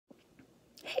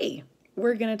Hey,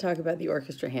 we're going to talk about the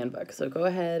Orchestra Handbook. So go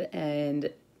ahead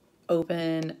and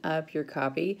open up your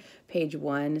copy. Page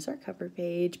 1 is our cover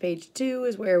page. Page 2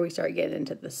 is where we start getting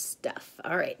into the stuff.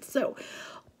 All right, so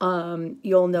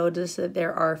you'll notice that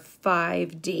there are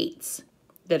 5 dates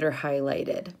that are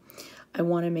highlighted. I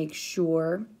want to make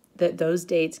sure that those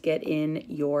dates get in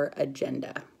your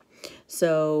agenda.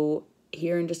 So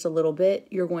here in just a little bit,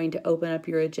 you're going to open up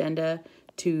your agenda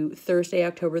to Thursday,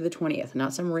 October the 20th.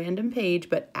 Not some random page,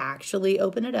 but actually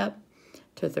open it up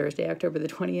to Thursday, October the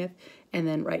 20th, and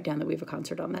then write down that we have a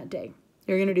concert on that day.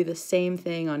 You're going to do the same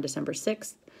thing on December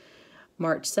 6th,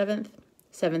 March 7th,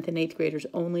 7th and 8th graders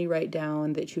only write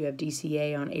down that you have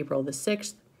DCA on April the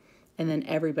 6th, and then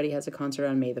everybody has a concert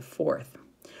on May the 4th.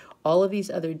 All of these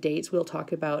other dates we'll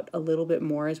talk about a little bit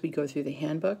more as we go through the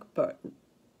handbook, but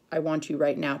I want you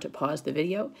right now to pause the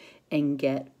video and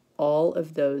get all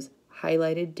of those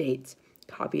highlighted dates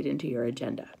copied into your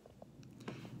agenda.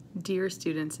 Dear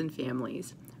students and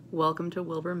families, welcome to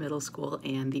Wilbur Middle School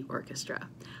and the orchestra.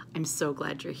 I'm so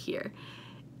glad you're here.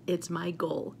 It's my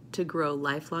goal to grow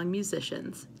lifelong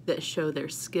musicians that show their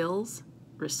skills,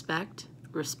 respect,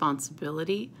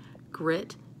 responsibility,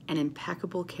 grit, and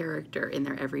impeccable character in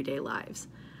their everyday lives.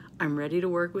 I'm ready to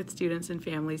work with students and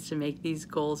families to make these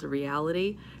goals a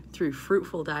reality through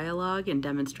fruitful dialogue and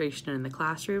demonstration in the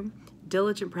classroom,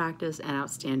 diligent practice, and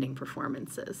outstanding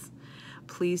performances.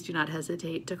 Please do not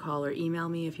hesitate to call or email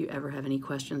me if you ever have any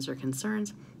questions or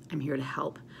concerns. I'm here to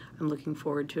help. I'm looking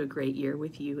forward to a great year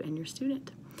with you and your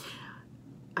student.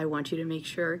 I want you to make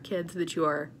sure, kids, that you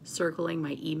are circling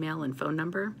my email and phone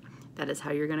number. That is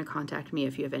how you're going to contact me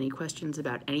if you have any questions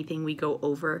about anything we go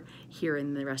over here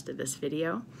in the rest of this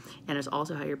video. And it's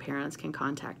also how your parents can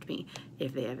contact me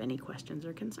if they have any questions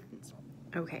or concerns.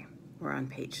 Okay, we're on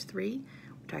page 3.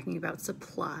 We're talking about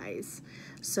supplies.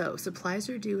 So supplies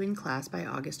are due in class by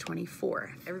August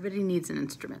 24. Everybody needs an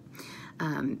instrument.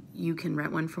 You can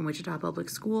rent one from Wichita Public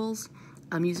Schools,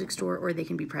 a music store, or they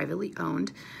can be privately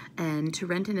owned. And to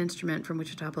rent an instrument from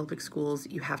Wichita Public Schools,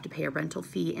 you have to pay a rental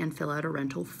fee and fill out a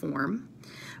rental form.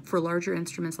 For larger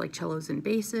instruments like cellos and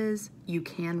basses, you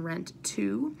can rent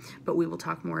 2, but we will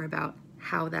talk more about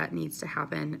how that needs to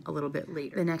happen a little bit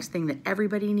later. The next thing that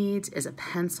everybody needs is a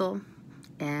pencil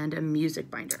and a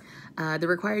music binder. The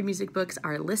required music books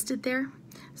are listed there,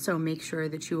 so make sure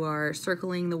that you are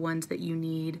circling the ones that you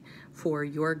need for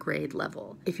your grade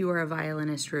level. If you are a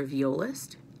violinist or a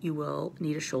violist, you will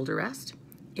need a shoulder rest.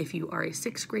 If you are a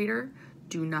 6th grader,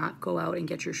 do not go out and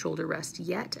get your shoulder rest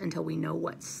yet until we know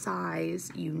what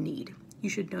size you need.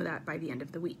 You should know that by the end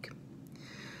of the week.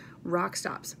 Rock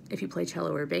stops. If you play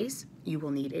cello or bass, you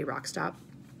will need a rock stop.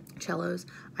 Cellos,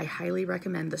 I highly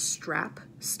recommend the strap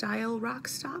style rock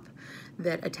stop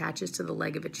that attaches to the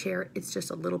leg of a chair. It's just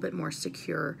a little bit more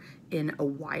secure in a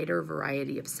wider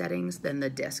variety of settings than the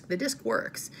disc. The disc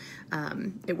works.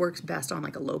 It works best on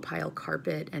like a low pile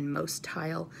carpet and most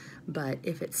tile, but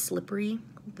if it's slippery,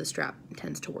 the strap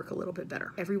tends to work a little bit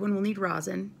better. Everyone will need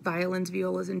rosin. Violins,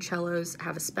 violas, and cellos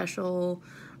have a special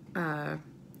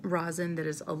rosin that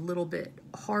is a little bit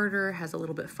harder, has a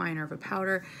little bit finer of a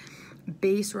powder.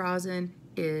 Bass rosin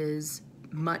is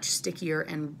much stickier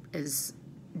and is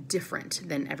different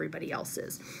than everybody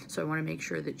else's. So I want to make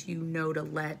sure that you know to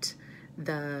let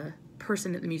the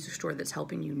person at the music store that's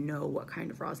helping you know what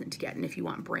kind of rosin to get. And if you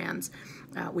want brands,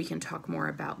 we can talk more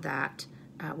about that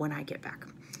when I get back.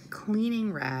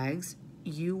 Cleaning rags,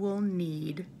 you will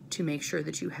need to make sure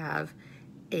that you have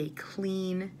a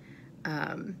clean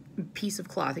piece of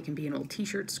cloth. It can be an old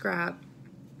t-shirt scrap.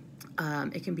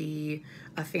 It can be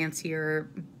a fancier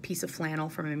piece of flannel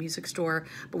from a music store,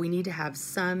 but we need to have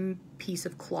some piece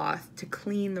of cloth to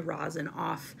clean the rosin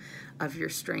off of your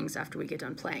strings after we get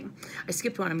done playing. I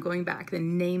skipped one, I'm going back, the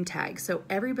name tag. So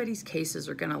everybody's cases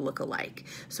are gonna look alike.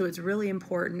 So it's really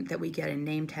important that we get a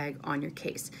name tag on your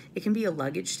case. It can be a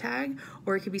luggage tag,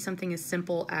 or it could be something as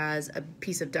simple as a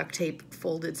piece of duct tape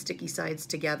folded sticky sides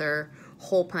together,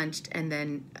 hole punched, and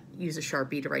then use a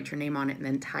Sharpie to write your name on it and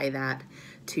then tie that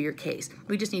to your case.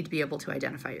 We just need to be able to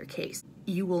identify your case.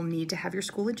 You will need to have your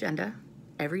school agenda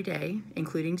every day,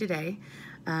 including today,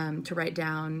 to write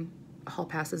down hall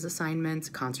passes, assignments,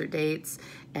 concert dates,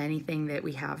 anything that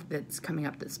we have that's coming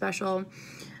up that's special.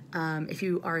 If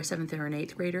you are a 7th or an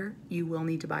 8th grader, you will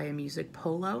need to buy a music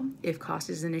polo. If cost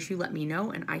is an issue, let me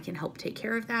know and I can help take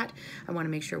care of that. I want to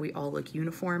make sure we all look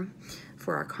uniform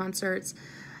for our concerts.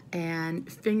 And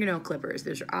fingernail clippers,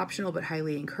 those are optional but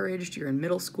highly encouraged. You're in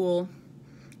middle school,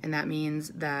 and that means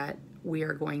that we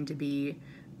are going to be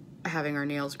having our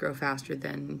nails grow faster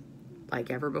than like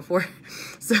ever before.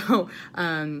 So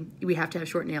we have to have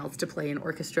short nails to play in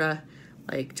orchestra.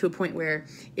 like to a point where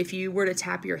if you were to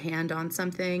tap your hand on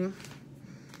something,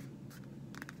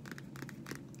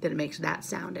 that it makes that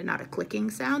sound and not a clicking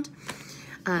sound.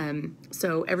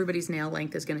 So everybody's nail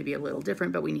length is going to be a little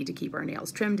different, but we need to keep our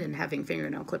nails trimmed, and having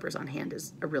fingernail clippers on hand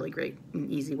is a really great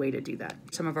and easy way to do that.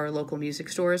 Some of our local music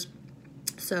stores.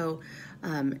 So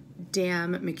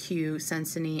Dam, McHugh,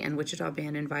 Sensini, and Wichita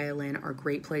Band and Violin are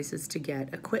great places to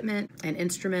get equipment and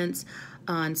instruments.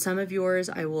 On some of yours,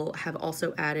 I will have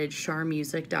also added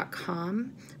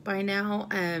charmusic.com by now.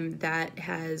 That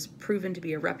has proven to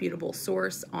be a reputable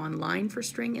source online for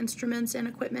string instruments and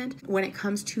equipment. When it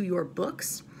comes to your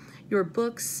books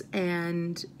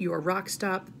and your rock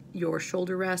stop, your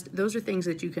shoulder rest, those are things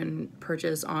that you can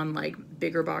purchase on like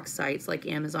bigger box sites like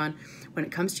Amazon. When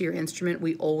it comes to your instrument,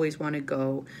 we always want to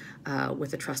go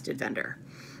with a trusted vendor.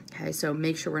 Okay, so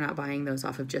make sure we're not buying those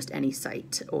off of just any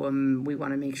site. We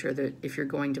want to make sure that if you're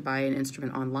going to buy an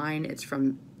instrument online, it's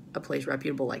from a place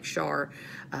reputable like Char.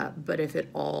 But if at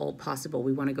all possible,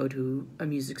 we want to go to a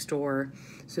music store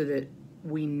so that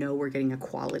we know we're getting a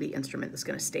quality instrument that's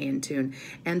going to stay in tune,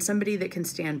 and somebody that can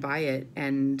stand by it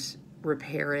and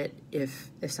repair it if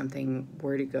something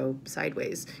were to go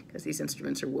sideways, because these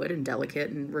instruments are wood and delicate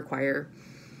and require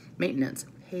maintenance.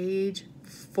 Page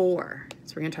 4.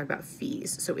 So we're going to talk about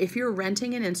fees. So if you're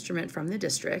renting an instrument from the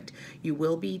district, you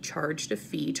will be charged a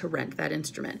fee to rent that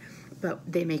instrument, but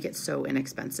they make it so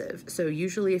inexpensive. So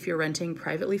usually if you're renting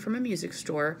privately from a music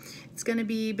store, it's going to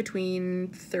be between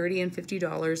 $30 and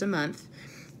 $50 a month,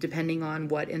 depending on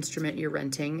what instrument you're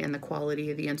renting and the quality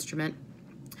of the instrument.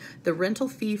 The rental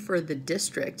fee for the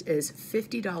district is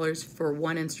 $50 for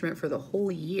one instrument for the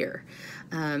whole year.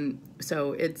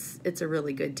 So it's a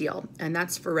really good deal. And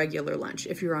that's for regular lunch.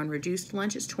 If you're on reduced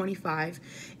lunch, it's $25.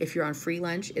 If you're on free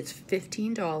lunch, it's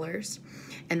 $15.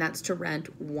 And that's to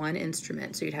rent one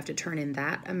instrument. So you'd have to turn in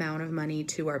that amount of money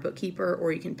to our bookkeeper,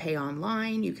 or you can pay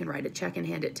online. You can write a check and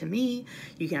hand it to me.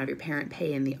 You can have your parent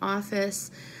pay in the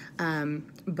office.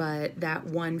 But that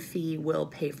one fee will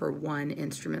pay for one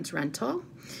instrument's rental.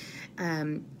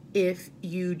 If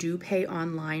you do pay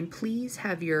online, please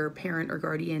have your parent or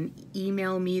guardian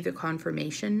email me the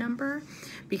confirmation number,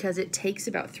 because it takes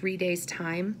about 3 days'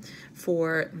 time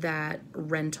for that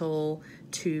rental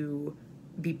to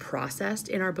be processed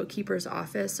in our bookkeeper's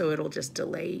office, so it'll just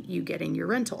delay you getting your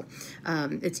rental.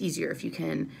 It's easier if you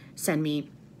can send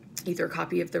me either a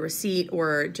copy of the receipt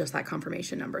or just that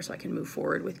confirmation number, so I can move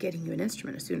forward with getting you an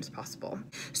instrument as soon as possible.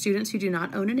 Students who do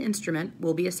not own an instrument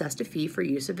will be assessed a fee for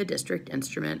use of the district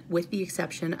instrument, with the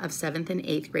exception of 7th and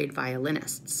 8th grade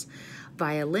violinists.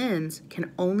 Violins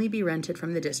can only be rented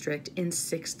from the district in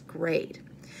 6th grade.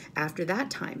 After that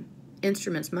time,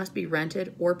 instruments must be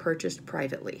rented or purchased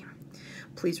privately.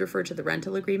 Please refer to the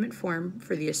rental agreement form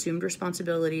for the assumed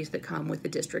responsibilities that come with the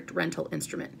district rental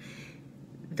instrument.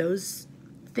 Those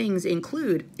things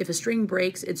include, if a string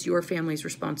breaks, it's your family's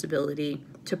responsibility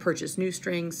to purchase new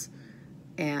strings,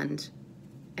 and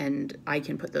I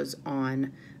can put those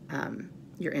on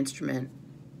your instrument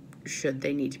should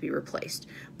they need to be replaced.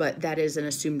 But that is an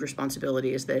assumed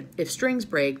responsibility, is that if strings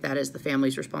break, that is the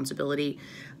family's responsibility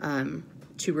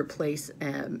to replace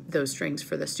those strings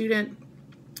for the student.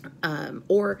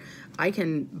 Or I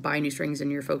can buy new strings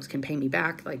and your folks can pay me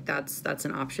back. Like that's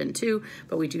an option too,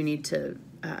 but we do need to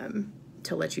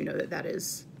let you know that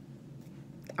is,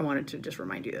 I wanted to just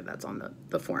remind you that that's on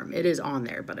the form. It is on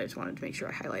there, but I just wanted to make sure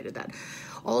I highlighted that.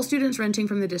 All students renting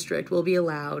from the district will be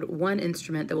allowed one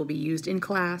instrument that will be used in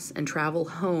class and travel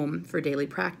home for daily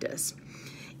practice.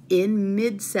 In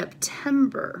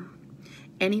mid-September,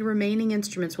 any remaining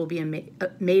instruments will be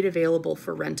made available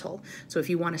for rental. So if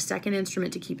you want a second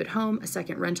instrument to keep at home, a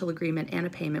second rental agreement and a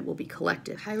payment will be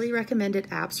collected. Highly recommended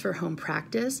apps for home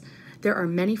practice. There are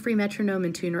many free metronome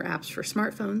and tuner apps for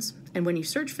smartphones, and when you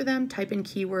search for them, type in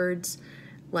keywords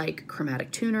like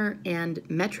chromatic tuner and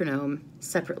metronome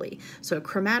separately. So a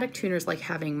chromatic tuner is like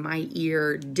having my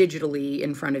ear digitally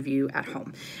in front of you at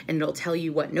home, and it'll tell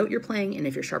you what note you're playing and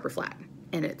if you're sharp or flat.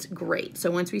 And it's great. So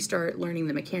once we start learning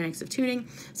the mechanics of tuning,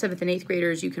 7th and 8th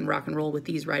graders, you can rock and roll with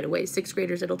these right away. 6th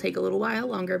graders, it'll take a little while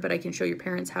longer, but I can show your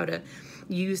parents how to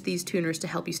use these tuners to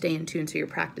help you stay in tune so you're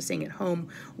practicing at home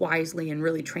wisely and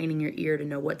really training your ear to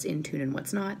know what's in tune and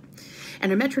what's not.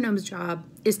 And a metronome's job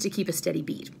is to keep a steady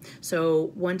beat.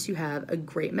 So once you have a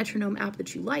great metronome app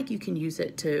that you like, you can use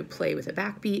it to play with a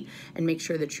backbeat and make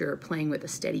sure that you're playing with a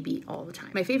steady beat all the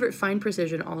time. My favorite fine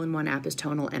precision all-in-one app is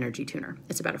Tonal Energy Tuner.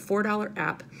 It's about a $4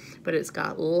 app, but it's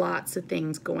got lots of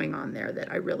things going on there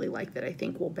that I really like, that I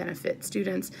think will benefit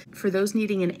students. For those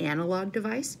needing an analog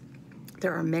device,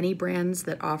 there are many brands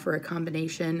that offer a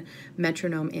combination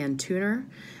metronome and tuner.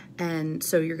 And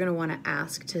so you're going to want to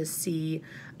ask to see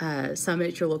some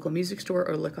at your local music store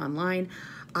or look online.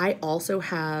 I also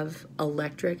have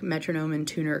electric metronome and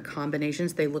tuner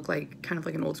combinations. They look like kind of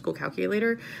like an old school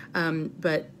calculator,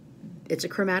 but it's a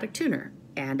chromatic tuner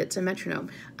and it's a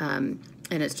metronome.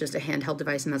 And it's just a handheld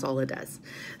device, and that's all it does.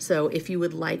 So if you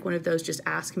would like one of those, just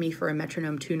ask me for a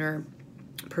metronome tuner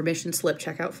permission slip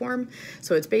checkout form.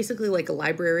 So it's basically like a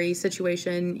library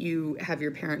situation. You have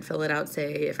your parent fill it out,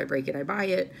 say, if I break it, I buy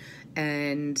it,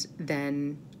 and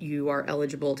then you are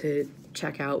eligible to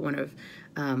check out one of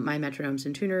my metronomes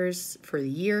and tuners for the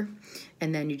year,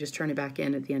 and then you just turn it back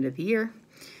in at the end of the year.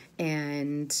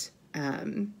 And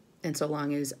so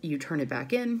long as you turn it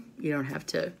back in, you don't have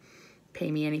to pay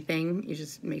me anything. You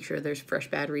just make sure there's fresh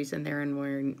batteries in there, and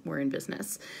we're in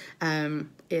business.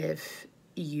 If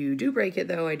you do break it,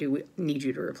 though, I do need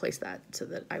you to replace that so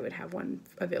that I would have one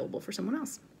available for someone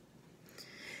else.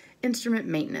 Instrument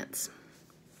maintenance.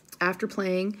 After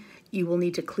playing, you will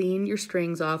need to clean your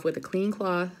strings off with a clean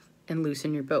cloth and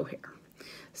loosen your bow hair.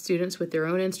 Students with their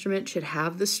own instrument should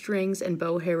have the strings and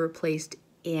bow hair replaced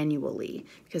annually,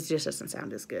 because it just doesn't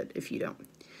sound as good if you don't.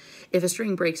 If a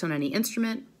string breaks on any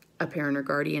instrument, a parent or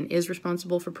guardian is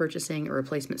responsible for purchasing a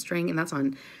replacement string, and that's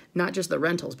on not just the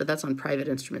rentals, but that's on private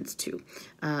instruments too.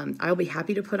 I'll be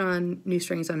happy to put on new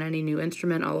strings on any new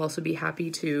instrument. I'll also be happy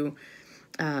to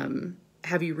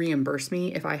have you reimburse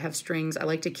me if I have strings. I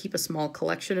like to keep a small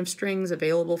collection of strings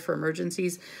available for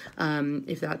emergencies.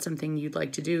 If that's something you'd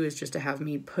like to do, is just to have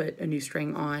me put a new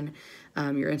string on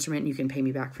your instrument, and you can pay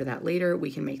me back for that later.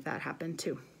 We can make that happen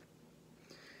too.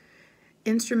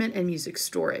 Instrument and music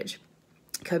storage.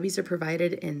 Cubbies are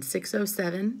provided in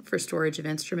 607 for storage of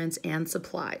instruments and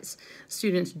supplies.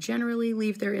 Students generally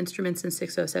leave their instruments in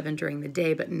 607 during the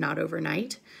day, but not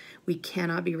overnight. We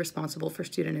cannot be responsible for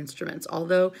student instruments,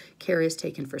 although care is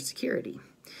taken for security.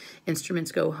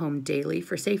 Instruments go home daily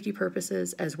for safety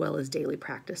purposes, as well as daily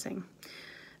practicing.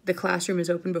 The classroom is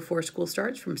open before school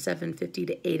starts from 7:50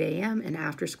 to 8 a.m. and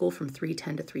after school from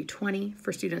 3:10 to 3:20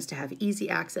 for students to have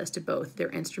easy access to both their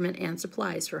instrument and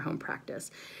supplies for home practice.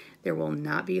 There will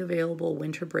not be available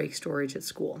winter break storage at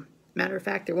school. Matter of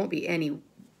fact, there won't be any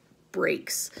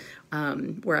breaks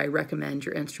where I recommend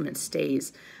your instrument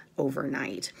stays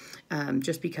overnight,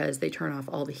 just because they turn off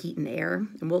all the heat and air.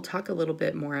 And we'll talk a little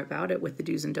bit more about it with the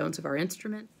do's and don'ts of our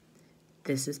instrument.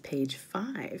 This is page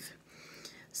 5.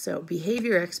 So,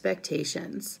 behavior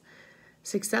expectations.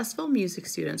 Successful music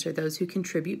students are those who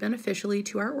contribute beneficially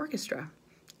to our orchestra.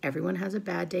 Everyone has a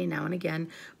bad day now and again.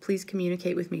 Please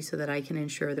communicate with me so that I can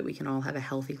ensure that we can all have a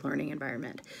healthy learning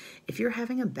environment. If you're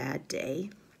having a bad day,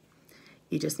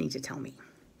 you just need to tell me.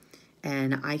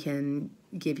 And I can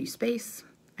give you space.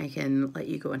 I can let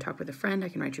you go and talk with a friend. I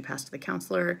can write you past to the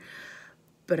counselor.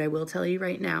 But I will tell you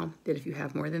right now that if you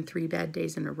have more than 3 bad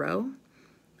days in a row,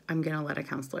 I'm going to let a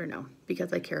counselor know,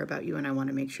 because I care about you and I want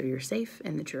to make sure you're safe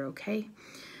and that you're okay.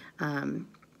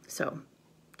 So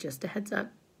just a heads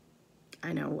up.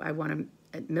 I know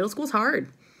middle school's hard.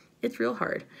 It's real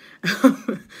hard.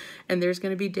 And there's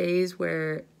going to be days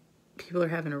where people are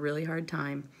having a really hard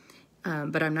time.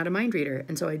 But I'm not a mind reader.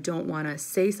 And so I don't want to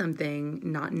say something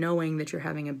not knowing that you're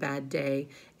having a bad day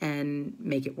and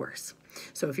make it worse.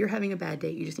 So if you're having a bad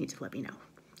day, you just need to let me know.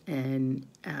 And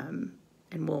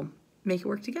we'll make it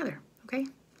work together. Okay?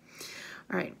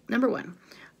 All right. Number 1,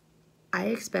 I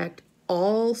expect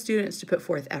all students to put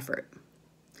forth effort.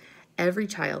 Every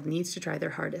child needs to try their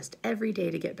hardest every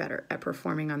day to get better at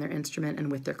performing on their instrument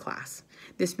and with their class.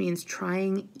 This means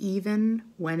trying even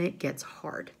when it gets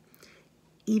hard,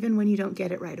 even when you don't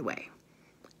get it right away.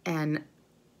 And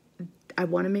I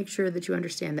want to make sure that you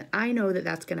understand that I know that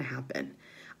that's going to happen.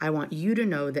 I want you to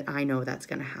know that I know that's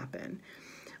going to happen.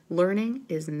 Learning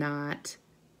is not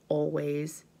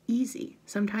always easy.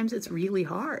 Sometimes it's really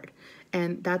hard,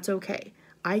 and that's okay.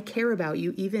 I care about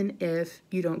you even if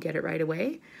you don't get it right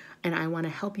away. And I want to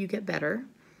help you get better,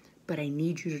 but I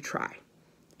need you to try,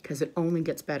 because it only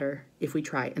gets better if we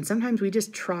try. And sometimes we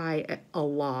just try a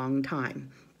long time,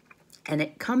 and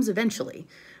it comes eventually,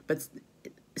 but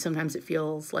sometimes it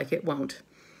feels like it won't,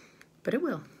 but it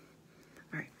will.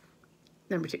 All right.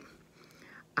 Number 2,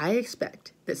 I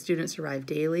expect that students arrive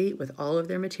daily with all of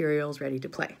their materials ready to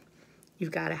play. You've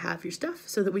got to have your stuff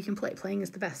so that we can play. Playing is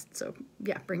the best, so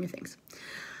yeah, bring your things.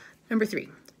 Number 3,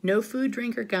 no food,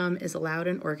 drink, or gum is allowed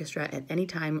in orchestra at any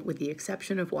time with the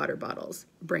exception of water bottles.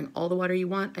 Bring all the water you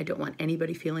want. I don't want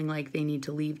anybody feeling like they need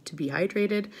to leave to be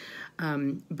hydrated,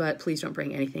 but please don't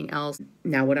bring anything else.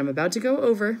 Now, what I'm about to go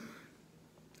over,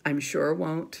 I'm sure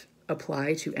won't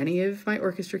apply to any of my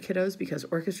orchestra kiddos, because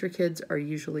orchestra kids are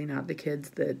usually not the kids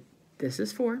that this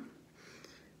is for,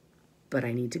 but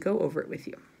I need to go over it with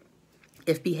you.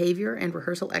 If behavior and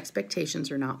rehearsal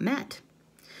expectations are not met,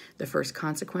 the first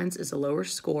consequence is a lower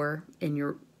score in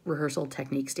your rehearsal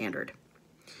technique standard.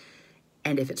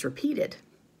 And if it's repeated,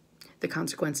 the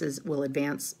consequences will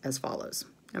advance as follows.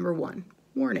 Number 1,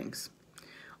 warnings.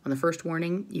 On the first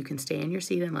warning, you can stay in your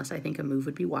seat unless I think a move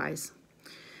would be wise.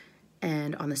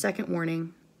 And on the second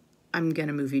warning, I'm going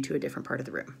to move you to a different part of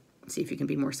the room. See if you can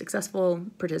be more successful,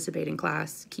 participate in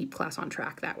class, keep class on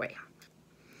track that way.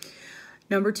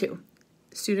 Number 2,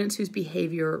 students whose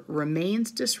behavior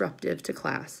remains disruptive to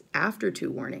class after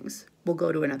 2 warnings will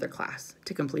go to another class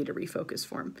to complete a refocus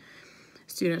form.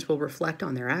 Students will reflect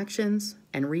on their actions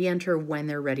and re-enter when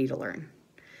they're ready to learn.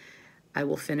 I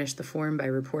will finish the form by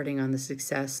reporting on the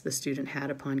success the student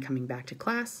had upon coming back to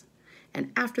class,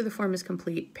 and after the form is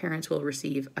complete, parents will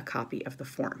receive a copy of the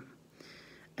form.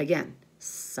 Again,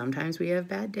 sometimes we have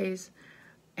bad days,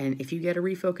 and if you get a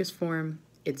refocus form,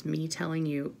 it's me telling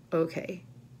you, okay,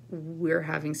 we're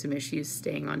having some issues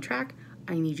staying on track.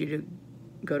 I need you to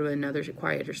go to another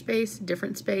quieter space,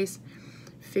 different space,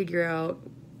 figure out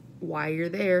why you're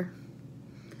there,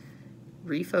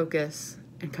 refocus,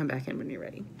 and come back in when you're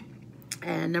ready.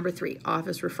 And number 3,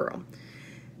 office referral.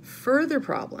 Further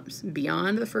problems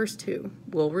beyond the first 2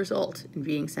 will result in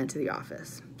being sent to the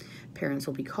office. Parents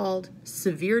will be called.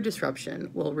 Severe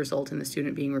disruption will result in the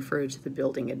student being referred to the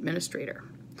building administrator.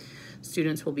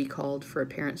 Students will be called for a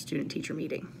parent-student-teacher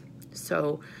meeting.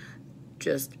 So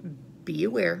just be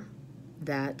aware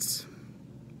that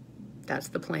that's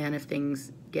the plan if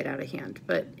things get out of hand.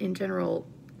 But in general,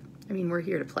 I mean, we're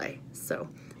here to play, so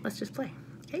let's just play,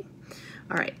 okay?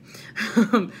 All right.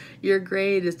 Your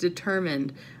grade is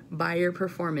determined by your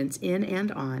performance in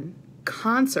and on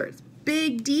concerts.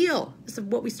 Big deal. This is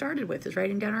what we started with, is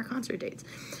writing down our concert dates.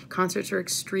 Concerts are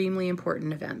extremely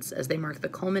important events as they mark the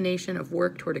culmination of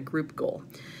work toward a group goal.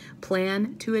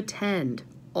 Plan to attend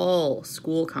all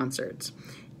school concerts.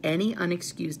 Any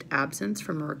unexcused absence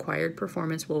from a required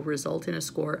performance will result in a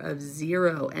score of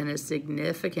 0 and a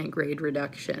significant grade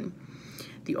reduction.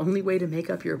 The only way to make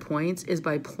up your points is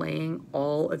by playing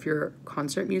all of your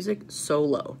concert music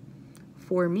solo.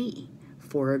 For me,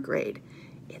 for a grade.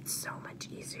 It's so much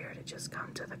easier to just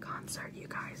come to the concert, you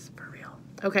guys, for real.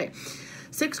 Okay,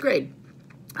 6th grade.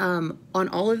 On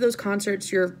all of those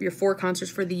concerts, your 4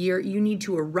 concerts for the year, you need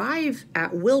to arrive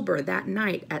at Wilbur that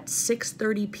night at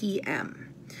 6:30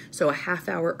 p.m. So a half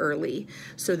hour early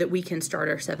so that we can start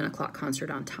our 7 o'clock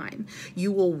concert on time.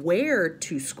 You will wear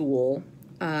to school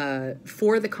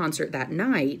for the concert that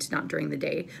night, not during the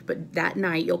day, but that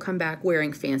night you'll come back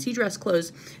wearing fancy dress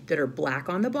clothes that are black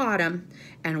on the bottom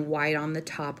and white on the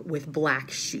top with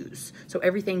black shoes. So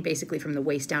everything basically from the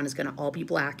waist down is going to all be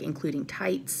black, including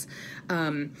tights.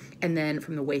 And then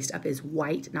from the waist up is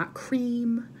white, not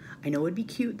cream. I know it'd be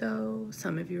cute though.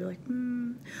 Some of you are like,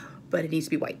 but it needs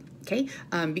to be white, okay?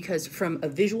 Because from a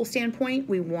visual standpoint,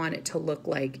 we want it to look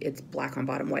like it's black on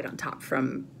bottom, white on top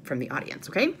from the audience,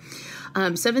 okay?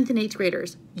 7th and 8th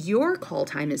graders, your call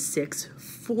time is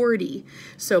 6:40.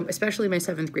 So especially my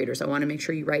 7th graders, I wanna make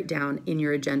sure you write down in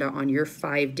your agenda on your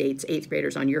 5 dates, 8th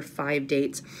graders on your 5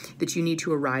 dates, that you need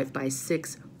to arrive by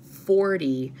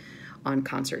 6:40 on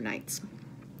concert nights.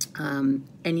 And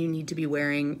you need to be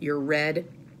wearing your red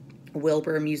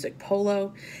Wilbur Music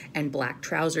polo and black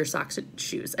trouser, socks, and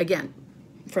shoes. Again,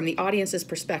 from the audience's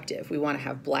perspective, we want to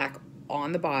have black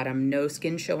on the bottom, no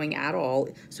skin showing at all.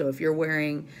 So if you're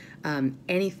wearing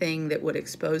anything that would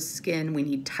expose skin, we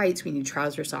need tights, we need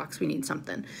trouser socks, we need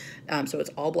something. So it's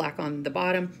all black on the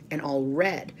bottom and all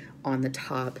red on the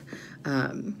top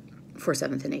for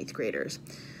 7th and 8th graders.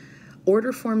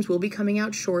 Order forms will be coming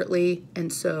out shortly,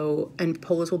 and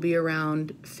polos will be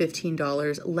around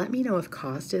 $15. Let me know if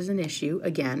cost is an issue,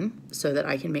 again, so that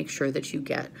I can make sure that you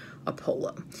get a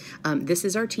polo. This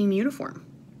is our team uniform.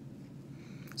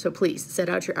 So please set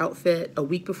out your outfit a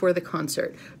week before the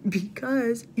concert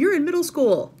because you're in middle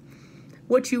school.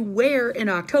 What you wear in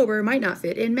October might not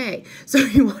fit in May. So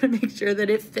you want to make sure that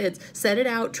it fits. Set it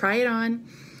out, try it on,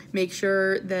 make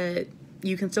sure that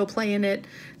you can still play in it,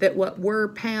 that what were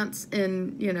pants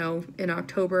in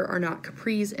October are not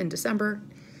capris in December.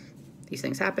 These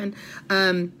things happen.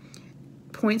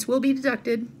 Points will be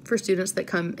deducted for students that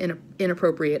come in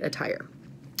inappropriate attire.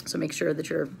 So make sure that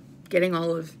you're getting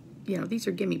all of, these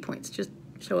are gimme points. Just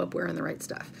show up wearing the right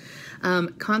stuff.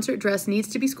 Concert dress needs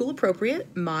to be school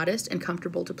appropriate, modest, and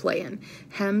comfortable to play in.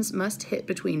 Hems must hit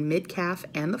between mid-calf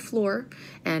and the floor,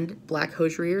 and black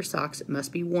hosiery or socks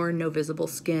must be worn, no visible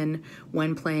skin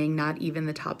when playing, not even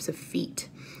the tops of feet.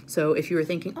 So if you were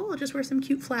thinking, oh, I'll just wear some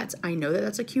cute flats, I know that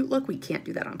that's a cute look. We can't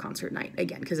do that on concert night,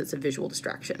 again, because it's a visual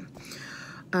distraction.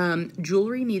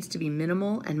 Jewelry needs to be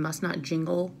minimal and must not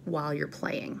jingle while you're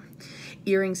playing.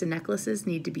 Earrings and necklaces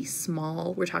need to be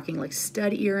small. We're talking like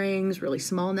stud earrings, really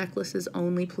small necklaces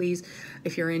only, please.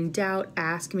 If you're in doubt,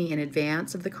 ask me in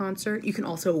advance of the concert. You can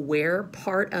also wear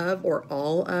part of or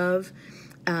all of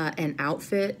an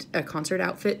outfit, a concert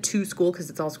outfit to school, because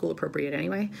it's all school appropriate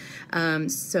anyway.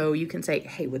 So you can say,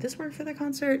 hey, would this work for the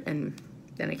concert? And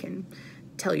then I can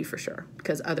tell you for sure,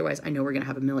 because otherwise I know we're going to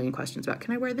have a million questions about,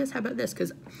 can I wear this? How about this?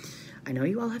 Because I know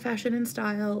you all have fashion and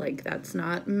style. Like that's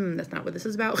not what this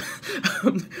is about.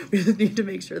 We just need to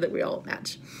make sure that we all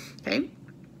match. Okay.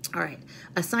 All right.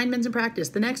 Assignments and practice.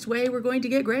 The next way we're going to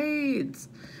get grades.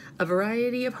 A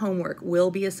variety of homework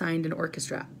will be assigned in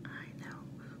orchestra. I know.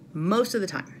 Most of the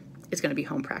time it's going to be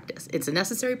home practice. It's a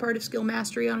necessary part of skill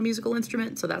mastery on a musical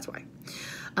instrument, so that's why.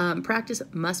 Practice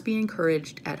must be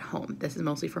encouraged at home. This is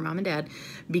mostly for mom and dad.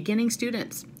 Beginning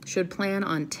students should plan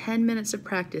on 10 minutes of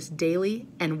practice daily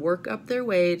and work up their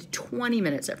way to 20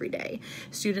 minutes every day.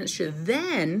 Students should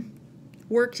then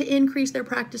work to increase their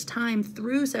practice time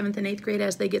through 7th and 8th grade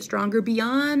as they get stronger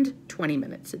beyond 20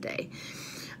 minutes a day.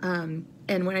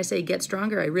 And when I say get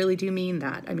stronger, I really do mean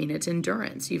that. I mean, it's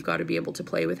endurance. You've got to be able to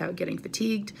play without getting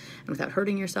fatigued and without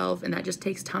hurting yourself, and that just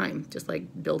takes time, just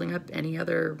like building up any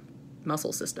other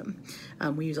muscle system.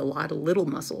 We use a lot of little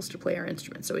muscles to play our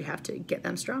instruments, so we have to get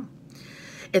them strong.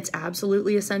 It's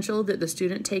absolutely essential that the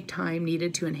student take time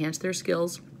needed to enhance their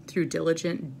skills through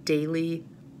diligent daily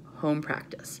home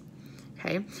practice.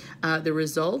 Okay? The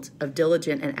result of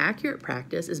diligent and accurate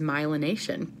practice is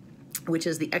myelination, which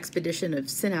is the expedition of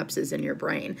synapses in your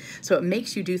brain. So it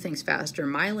makes you do things faster.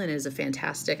 Myelin is a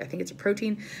fantastic, I think it's a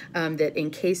protein that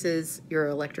encases your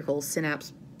electrical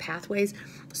synapse pathways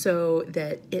so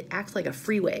that it acts like a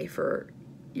freeway for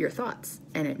your thoughts,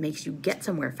 and it makes you get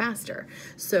somewhere faster.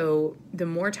 So the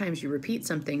more times you repeat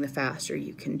something, the faster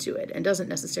you can do it. And doesn't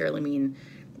necessarily mean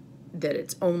that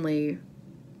it's only,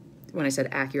 when I said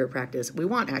accurate practice, we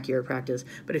want accurate practice,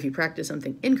 but if you practice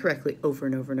something incorrectly over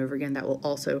and over and over again, that will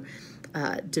also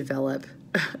develop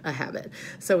a habit.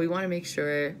 So we want to make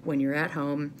sure when you're at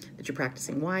home that you're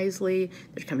practicing wisely,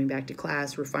 that you're coming back to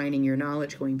class, refining your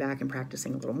knowledge, going back and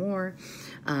practicing a little more.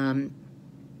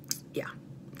 Yeah,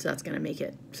 so that's going to make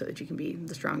it so that you can be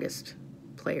the strongest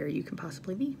player you can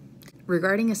possibly be.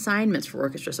 Regarding assignments for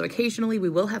orchestra, so occasionally we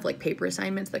will have like paper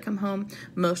assignments that come home.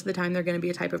 Most of the time they're going to be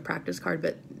a type of practice card,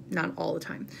 but not all the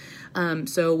time.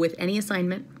 So with any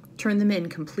assignment, turn them in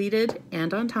completed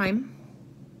and on time.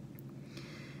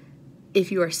 If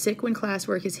you are sick when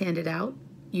classwork is handed out,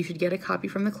 you should get a copy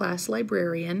from the class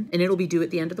librarian, and it'll be due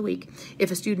at the end of the week.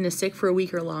 If a student is sick for a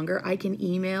week or longer, I can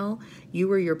email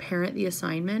you or your parent the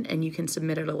assignment, and you can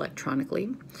submit it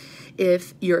electronically.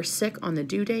 If you're sick on the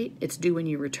due date, it's due when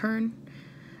you return.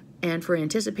 And for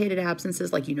anticipated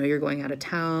absences, like you know you're going out of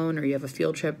town or you have a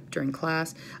field trip during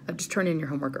class, just turn in your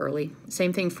homework early.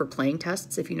 Same thing for playing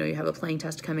tests. If you know you have a playing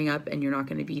test coming up and you're not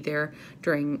going to be there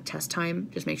during test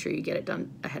time, just make sure you get it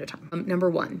done ahead of time. Number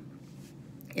 1,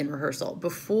 in rehearsal,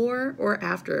 before or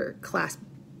after class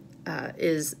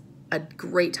is a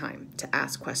great time to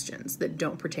ask questions that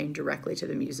don't pertain directly to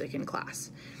the music in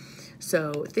class.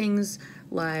 So things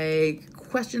like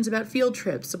questions about field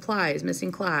trips, supplies,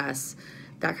 missing class,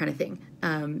 that kind of thing.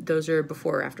 Those are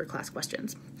before or after class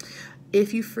questions.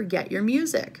 If you forget your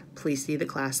music, please see the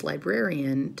class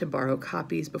librarian to borrow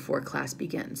copies before class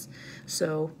begins.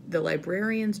 So the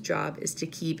librarian's job is to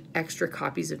keep extra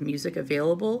copies of music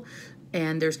available,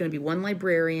 and there's going to be one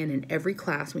librarian in every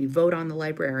class. We vote on the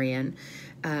librarian,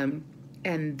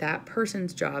 and that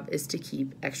person's job is to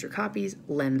keep extra copies,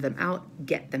 lend them out,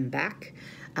 get them back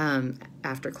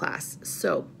after class.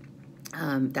 So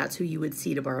that's who you would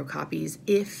see to borrow copies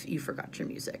if you forgot your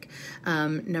music.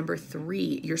 Number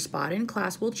 3, your spot in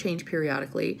class will change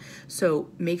periodically, so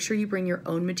make sure you bring your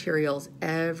own materials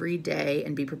every day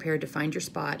and be prepared to find your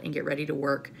spot and get ready to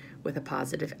work with a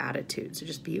positive attitude. So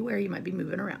just be aware you might be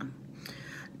moving around.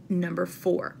 Number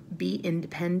 4, be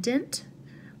independent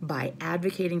by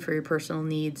advocating for your personal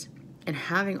needs and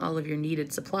having all of your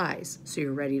needed supplies so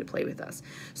you're ready to play with us.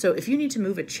 So if you need to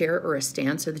move a chair or a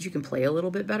stand so that you can play a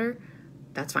little bit better,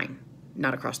 that's fine.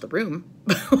 Not across the room.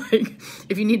 Like,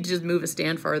 if you need to just move a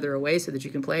stand farther away so that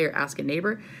you can play or ask a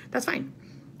neighbor, that's fine.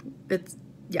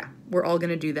 Yeah, we're all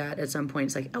gonna do that at some point.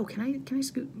 It's like, oh, can you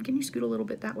scoot a little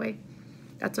bit that way?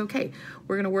 That's okay.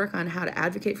 We're gonna work on how to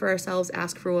advocate for ourselves,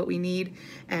 ask for what we need,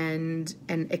 and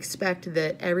expect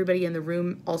that everybody in the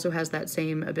room also has that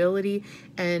same ability,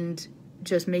 and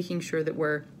just making sure that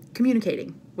we're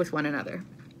communicating with one another.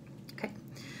 Okay.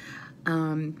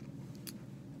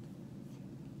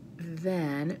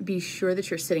 Then be sure that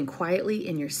you're sitting quietly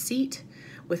in your seat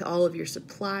with all of your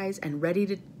supplies and ready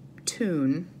to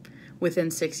tune within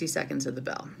 60 seconds of the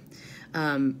bell.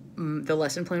 The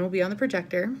lesson plan will be on the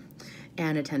projector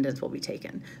and attendance will be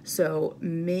taken. So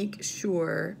make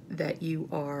sure that you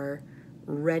are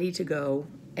ready to go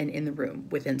and in the room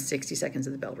within 60 seconds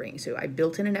of the bell ringing. So I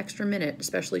built in an extra minute,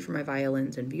 especially for my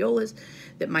violins and violas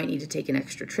that might need to take an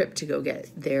extra trip to go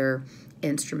get their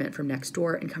instrument from next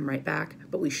door and come right back.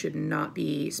 But we should not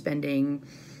be spending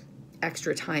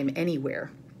extra time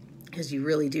anywhere, because you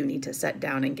really do need to set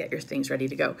down and get your things ready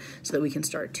to go so that we can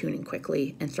start tuning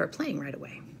quickly and start playing right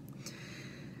away.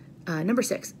 Number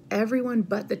 6, everyone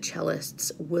but the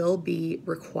cellists will be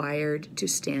required to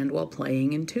stand while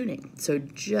playing and tuning. So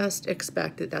just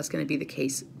expect that that's going to be the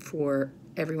case for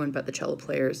everyone but the cello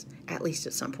players, at least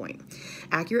at some point.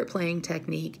 Accurate playing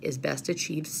technique is best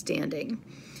achieved standing.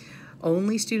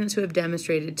 Only students who have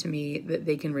demonstrated to me that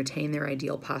they can retain their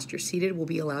ideal posture seated will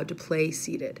be allowed to play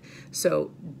seated.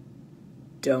 So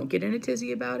don't get in a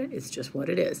tizzy about it. It's just what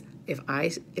it is. If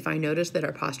I notice that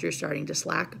our posture is starting to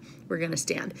slack, we're going to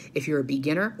stand. If you're a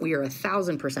beginner, we are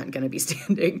 1,000% going to be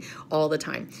standing all the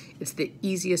time. It's the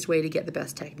easiest way to get the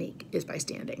best technique is by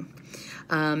standing.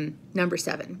 Number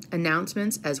 7,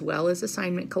 announcements as well as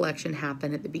assignment collection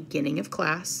happen at the beginning of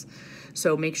class.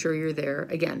 So make sure you're there,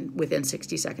 again, within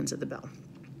 60 seconds of the bell.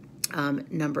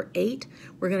 Number 8,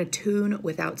 we're going to tune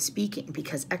without speaking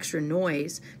because extra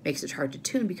noise makes it hard to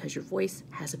tune because your voice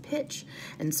has a pitch.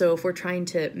 And so if we're trying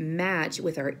to match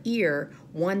with our ear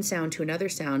one sound to another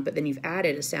sound, but then you've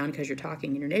added a sound because you're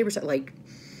talking in your neighbor's, like,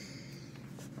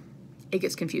 it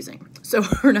gets confusing. So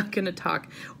we're not going to talk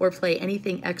or play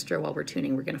anything extra while we're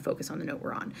tuning. We're going to focus on the note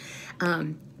we're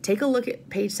on. Take a look at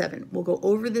page 7. We'll go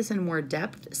over this in more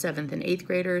depth, 7th and 8th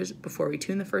graders before we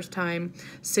tune the first time,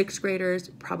 6th graders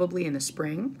probably in the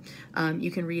spring.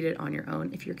 You can read it on your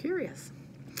own if you're curious.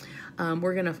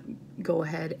 We're going to go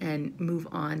ahead and move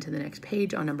on to the next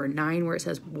page on number 9 where it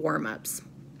says warm-ups.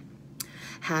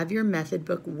 Have your method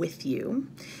book with you.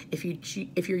 If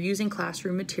you're using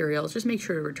classroom materials, just make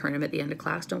sure to return them at the end of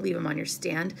class. Don't leave them on your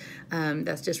stand.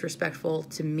 That's disrespectful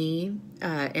to me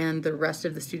and the rest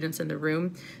of the students in the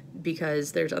room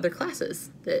because there's other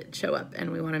classes that show up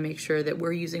and we want to make sure that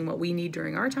we're using what we need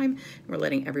during our time and we're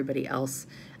letting everybody else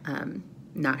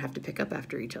not have to pick up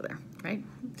after each other, right?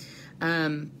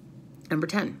 Number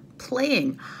 10,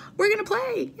 playing. We're going to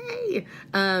play.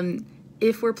 Yay!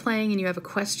 If we're playing and you have a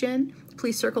question,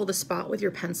 please circle the spot with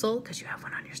your pencil because you have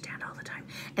one on your stand all the time.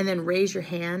 And then raise your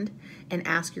hand and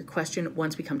ask your question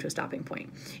once we come to a stopping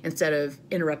point. Instead of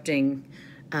interrupting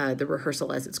the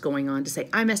rehearsal as it's going on to say,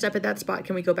 I messed up at that spot,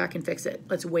 can we go back and fix it?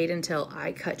 Let's wait until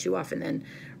I cut you off and then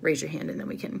raise your hand and then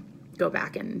we can go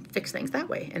back and fix things that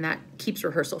way. And that keeps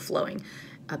rehearsal flowing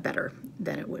better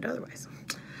than it would otherwise.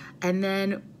 And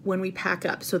then when we pack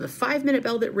up, so the 5-minute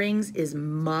bell that rings is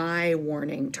my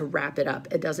warning to wrap it up.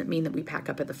 It doesn't mean that we pack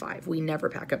up at the 5. We never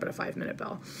pack up at a 5-minute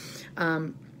bell.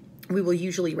 We will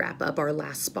usually wrap up our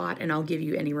last spot and I'll give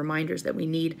you any reminders that we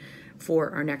need for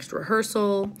our next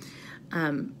rehearsal.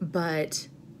 But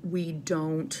we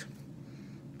don't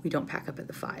pack up at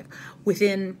the 5.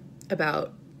 Within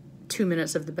about 2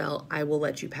 minutes of the bell, I will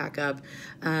let you pack up.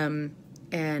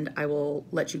 And I will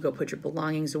let you go put your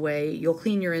belongings away. You'll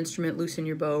clean your instrument, loosen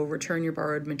your bow, return your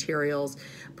borrowed materials,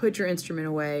 put your instrument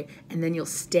away, and then you'll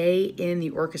stay in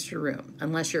the orchestra room.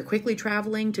 Unless you're quickly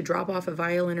traveling to drop off a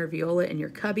violin or viola in your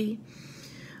cubby,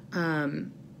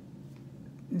 then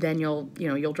you'll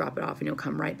drop it off and you'll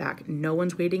come right back. No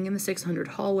one's waiting in the 600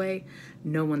 hallway.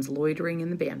 No one's loitering in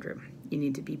the band room. You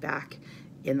need to be back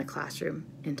in the classroom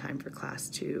in time for class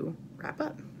to wrap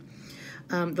up.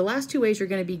 The last 2 ways you're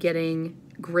going to be getting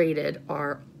graded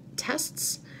are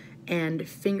tests and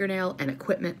fingernail and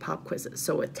equipment pop quizzes.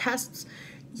 So with tests,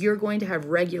 you're going to have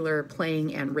regular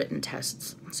playing and written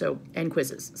tests and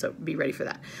quizzes, so be ready for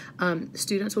that.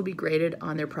 Students will be graded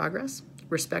on their progress.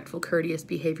 Respectful, courteous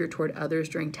behavior toward others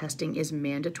during testing is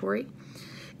mandatory.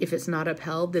 If it's not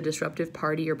upheld, the disruptive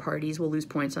party or parties will lose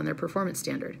points on their performance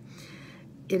standard.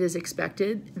 It is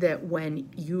expected that when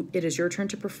it is your turn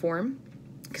to perform,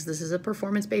 because this is a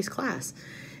performance-based class,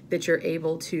 that you're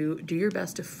able to do your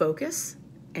best to focus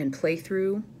and play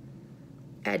through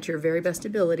at your very best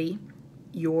ability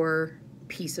your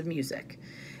piece of music.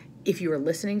 If you are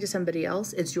listening to somebody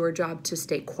else, it's your job to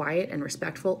stay quiet and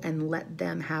respectful and let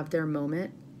them have their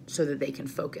moment so that they can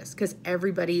focus, because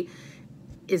everybody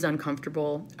is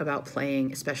uncomfortable about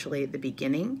playing, especially at the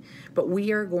beginning. But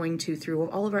we are going to, through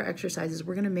all of our exercises,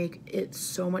 we're going to make it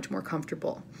so much more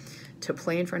comfortable to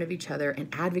play in front of each other and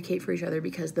advocate for each other,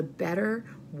 because the better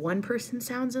one person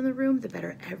sounds in the room, the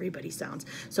better everybody sounds.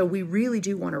 So we really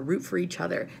do want to root for each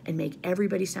other and make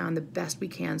everybody sound the best we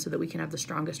can so that we can have the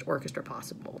strongest orchestra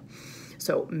possible.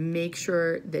 So make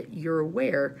sure that you're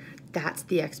aware that's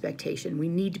the expectation. We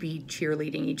need to be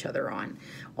cheerleading each other on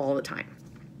all the time.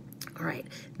 All right,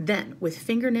 then with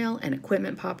fingernail and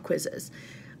equipment pop quizzes,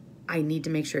 I need to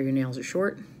make sure your nails are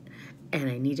short and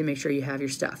I need to make sure you have your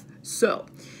stuff. So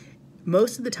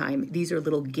most of the time, these are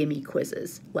little gimme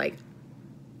quizzes. Like,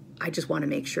 I just want to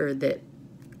make sure that,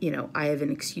 you know, I have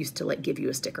an excuse to like give you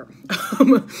a sticker.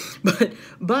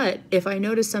 But if I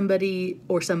notice somebody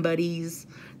or somebody's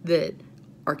that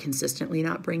are consistently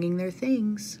not bringing their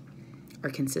things, are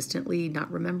consistently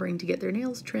not remembering to get their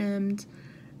nails trimmed,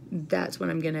 that's when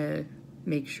I'm going to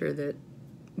make sure that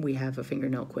we have a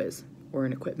fingernail quiz or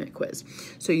an equipment quiz.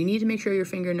 So you need to make sure your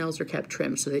fingernails are kept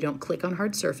trimmed so they don't click on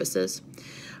hard surfaces.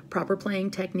 Proper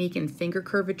playing technique and finger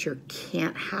curvature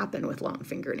can't happen with long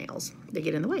fingernails. They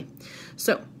get in the way.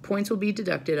 So points will be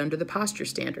deducted under the posture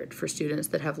standard for students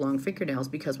that have long fingernails,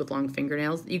 because with long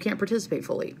fingernails, you can't participate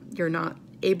fully. You're not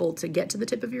able to get to the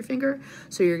tip of your finger,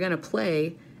 so you're going to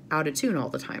play out of tune all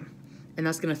the time. And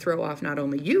that's going to throw off not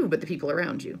only you, but the people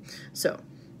around you. So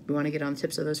we want to get on the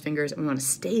tips of those fingers and we want to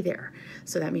stay there.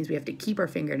 So that means we have to keep our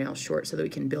fingernails short so that we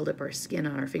can build up our skin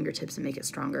on our fingertips and make it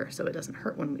stronger so it doesn't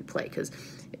hurt when we play, because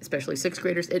especially sixth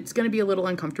graders, it's going to be a little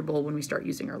uncomfortable when we start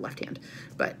using our left hand,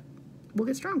 but we'll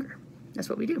get stronger. That's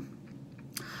what we do.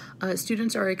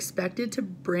 Students are expected to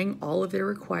bring all of their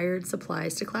required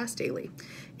supplies to class daily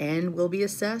and will be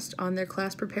assessed on their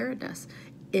class preparedness.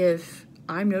 If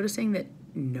I'm noticing that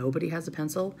nobody has a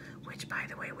pencil, which by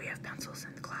the way, we have pencils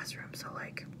in the classroom, so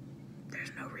like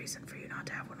there's no reason for you not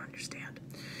to have one on your stand.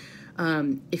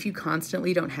 If you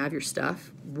constantly don't have your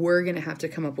stuff, we're gonna have to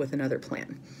come up with another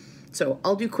plan. So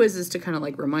I'll do quizzes to kind of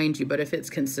like remind you, but if it's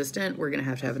consistent, we're gonna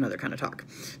have to have another kind of talk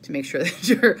to make sure that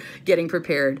you're getting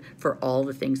prepared for all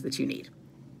the things that you need.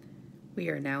 We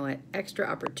are now at extra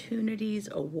opportunities,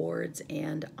 awards,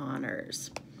 and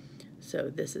honors. So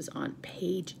this is on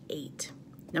page 8.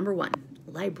 Number 1,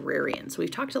 librarian. So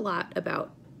we've talked a lot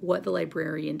about what the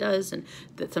librarian does and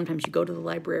that sometimes you go to the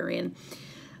librarian.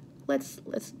 Let's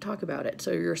talk about it.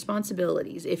 So your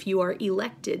responsibilities. If you are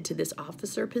elected to this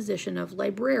officer position of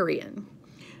librarian,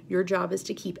 your job is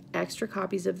to keep extra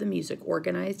copies of the music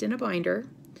organized in a binder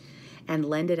and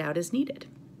lend it out as needed.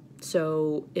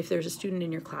 So if there's a student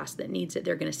in your class that needs it,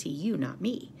 they're going to see you, not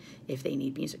me, if they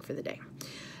need music for the day.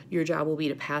 Your job will be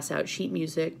to pass out sheet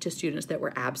music to students that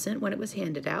were absent when it was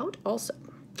handed out also.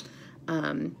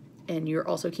 And you're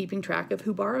also keeping track of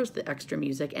who borrows the extra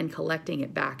music and collecting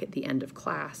it back at the end of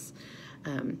class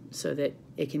so that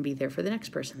it can be there for the next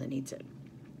person that needs it.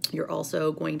 You're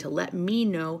also going to let me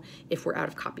know if we're out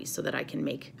of copies so that I can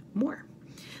make more.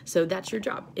 So that's your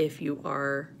job if you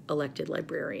are elected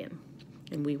librarian.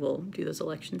 And we will do those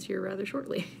elections here rather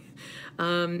shortly.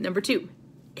 Number 2.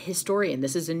 Historian.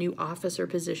 This is a new officer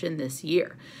position this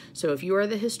year. So if you are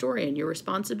the historian, your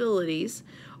responsibilities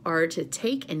are to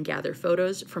take and gather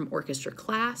photos from orchestra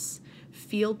class,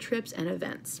 field trips, and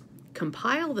events.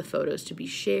 Compile the photos to be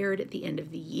shared at the end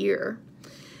of the year,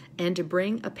 and to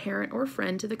bring a parent or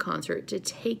friend to the concert to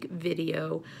take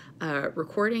video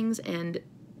recordings and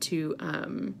to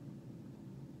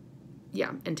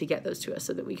and to get those to us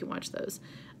so that we can watch those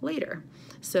later.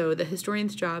 So the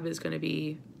historian's job is going to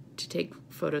be to take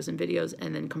photos and videos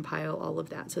and then compile all of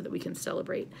that so that we can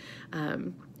celebrate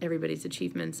everybody's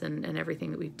achievements and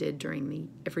everything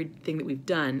that everything that we've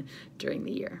done during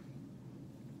the year.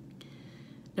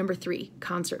 Number 3,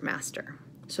 concert master.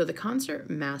 So the concert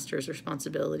master's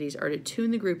responsibilities are to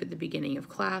tune the group at the beginning of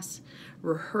class,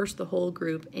 rehearse the whole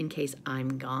group in case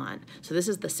I'm gone. So this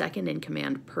is the second in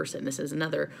command person. This is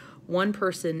another one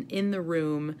person in the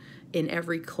room in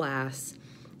every class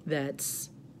that's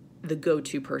the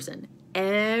go-to person.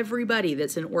 Everybody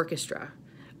that's in orchestra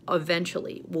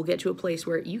eventually will get to a place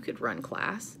where you could run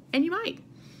class, and you might.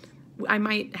 I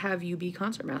might have you be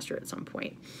concertmaster at some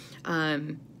point.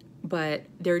 But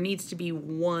there needs to be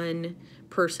one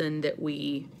person that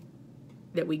we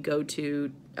go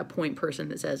to, a point person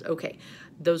that says, okay,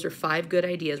 those are 5 good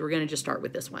ideas. We're going to just start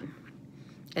with this one.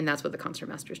 And that's what the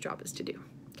concertmaster's job is to do.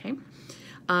 Okay.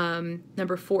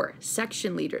 Number 4,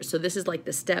 section leaders. So this is like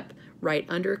the step right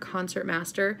under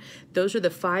concertmaster. Those are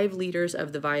the 5 leaders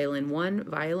of the violin 1,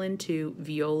 violin 2,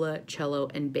 viola, cello,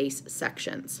 and bass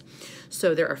sections.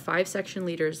 So there are 5 section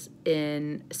leaders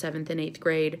in 7th and 8th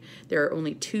grade. There are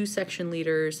only 2 section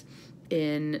leaders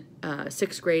in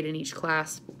 6th grade in each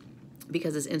class,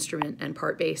 because it's instrument and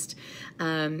part based.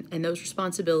 And those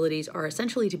responsibilities are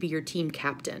essentially to be your team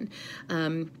captain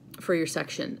for your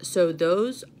section. So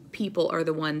those people are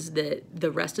the ones that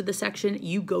the rest of the section,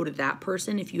 you go to that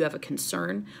person if you have a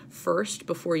concern first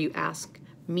before you ask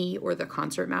me or the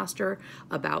concert master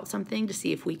about something to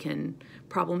see if we can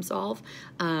problem solve.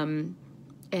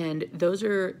 And those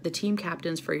are the team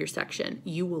captains for your section.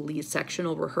 You will lead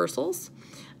sectional rehearsals,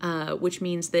 which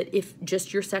means that if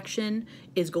just your section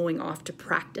is going off to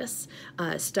practice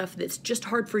stuff that's just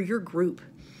hard for your group,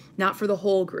 not for the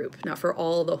whole group, not for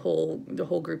all the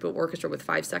whole group of orchestra with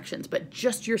 5 sections, but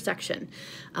just your section,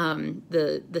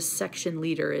 the section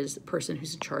leader is the person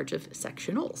who's in charge of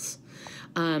sectionals.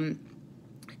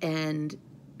 And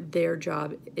their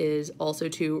job is also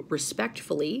to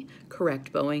respectfully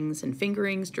correct bowings and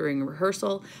fingerings during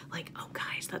rehearsal, like, oh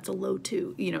guys, that's a low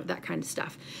 2, you know, that kind of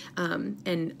stuff.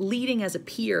 And leading as a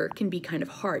peer can be kind of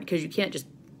hard because you can't just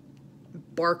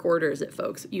bark orders at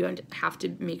folks. You have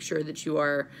to make sure that you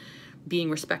are being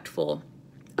respectful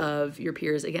of your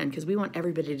peers, again, because we want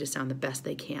everybody to sound the best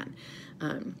they can.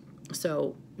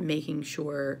 So making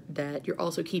sure that you're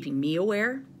also keeping me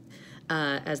aware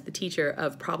as the teacher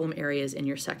of problem areas in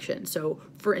your section. So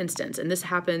for instance, and this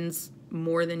happens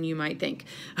more than you might think,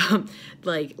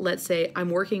 like let's say I'm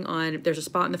working on, there's a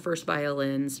spot in the first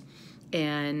violins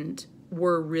and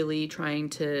we're really trying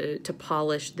to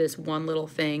polish this one little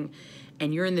thing,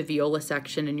 and you're in the viola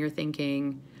section and you're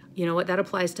thinking, you know what, that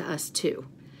applies to us too.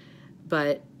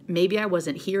 But maybe I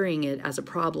wasn't hearing it as a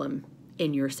problem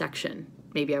in your section.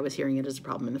 Maybe I was hearing it as a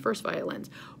problem in the first violins,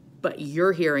 but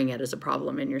you're hearing it as a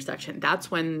problem in your section. That's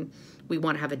when we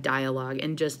want to have a dialogue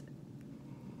and just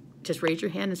raise your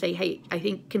hand and say, hey, I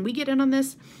think, can we get in on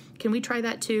this? Can we try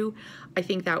that too? I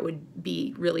think that would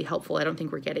be really helpful. I don't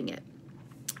think we're getting it.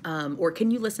 Or can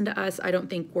you listen to us? I don't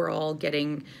think we're all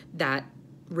getting that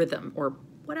rhythm, or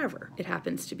whatever it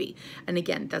happens to be. And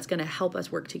again, that's going to help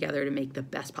us work together to make the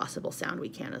best possible sound we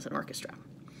can as an orchestra.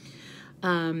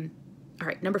 All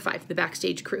right, number 5, the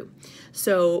backstage crew.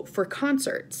 So for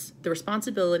concerts, the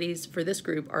responsibilities for this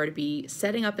group are to be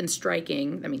setting up and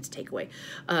striking, that means takeaway,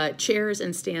 chairs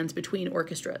and stands between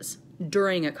orchestras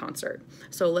during a concert.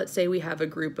 So let's say we have a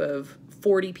group of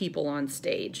 40 people on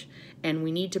stage and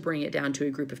we need to bring it down to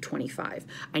a group of 25.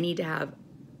 I need to have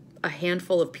a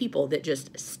handful of people that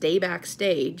just stay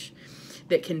backstage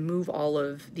that can move all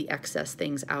of the excess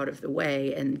things out of the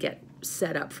way and get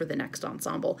set up for the next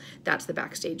ensemble. That's the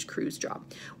backstage crew's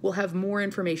job. We'll have more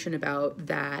information about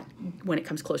that when it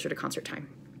comes closer to concert time.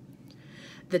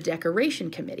 The decoration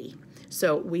committee.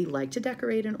 So we like to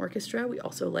decorate an orchestra. We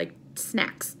also like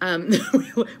snacks.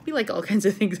 We like all kinds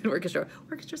of things in orchestra.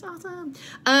 Orchestra's awesome.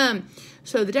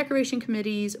 So the decoration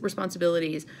committee's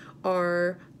responsibilities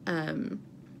are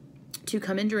to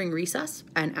come in during recess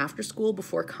and after school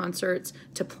before concerts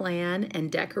to plan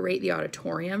and decorate the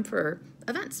auditorium for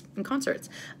events and concerts.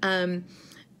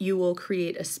 You will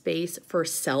create a space for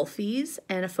selfies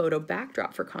and a photo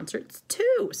backdrop for concerts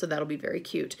too. So that'll be very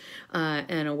cute,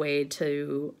 and a way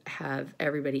to have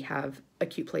everybody have a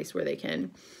cute place where they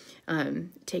can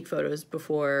take photos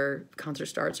before concert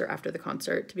starts or after the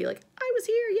concert to be like, I was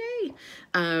here, yay.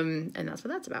 And that's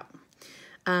what that's about.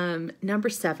 Number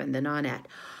 7, the nonette.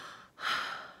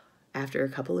 After a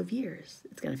couple of years,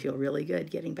 it's going to feel really good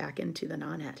getting back into the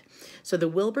nonette. So the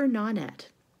Wilbur Nonette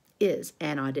is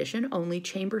an audition-only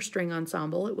chamber string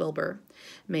ensemble at Wilbur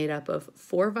made up of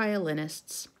 4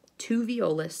 violinists, 2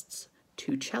 violists,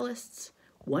 2 cellists,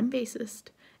 1 bassist,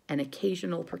 and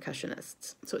occasional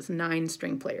percussionists. So it's 9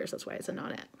 string players. That's why it's a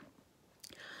nonette.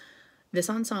 This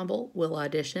ensemble will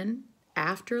audition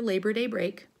after Labor Day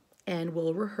break and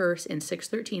will rehearse in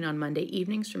 613 on Monday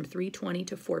evenings from 3:20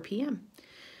 to 4 p.m.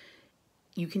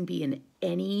 You can be in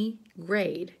any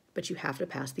grade, but you have to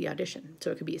pass the audition.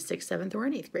 So it could be a 6th, 7th, or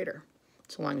an 8th grader,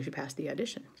 so long as you pass the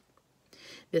audition.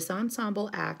 This ensemble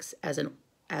acts as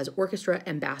orchestra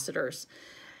ambassadors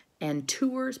and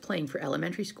tours playing for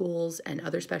elementary schools and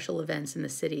other special events in the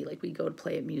city. Like we go to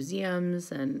play at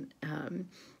museums and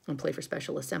play for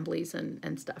special assemblies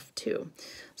and stuff too.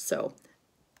 So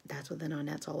that's what the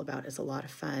nonette's all about. It's a lot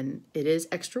of fun. It is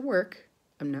extra work.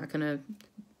 I'm not going to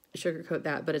sugarcoat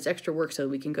that, but it's extra work so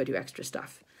we can go do extra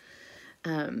stuff.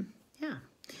 Yeah.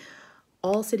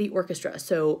 All City Orchestra.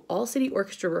 So All City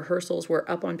Orchestra rehearsals were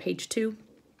up on page 2.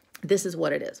 This is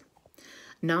what it is.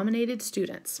 Nominated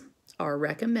students are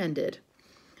recommended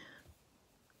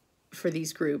for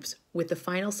these groups, with the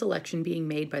final selection being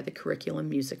made by the Curriculum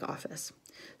Music Office.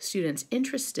 Students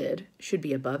interested should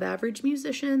be above average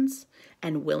musicians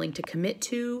and willing to commit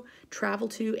to, travel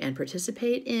to, and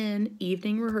participate in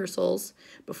evening rehearsals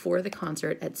before the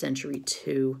concert at Century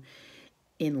 2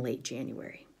 in late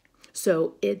January.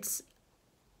 So it's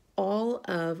all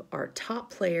of our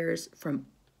top players from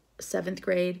 7th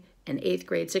grade and 8th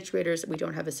grade. 6th graders, we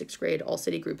don't have a 6th grade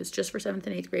all-city group. It's just for 7th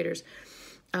and 8th graders.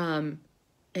 And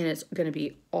it's going to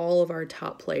be all of our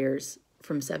top players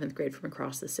from 7th grade from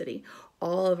across the city,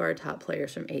 all of our top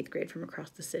players from 8th grade from across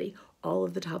the city, all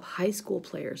of the top high school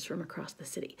players from across the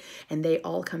city. And they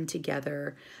all come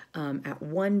together at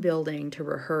one building to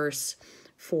rehearse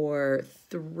for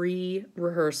 3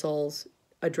 rehearsals,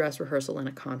 a dress rehearsal, and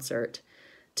a concert,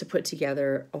 to put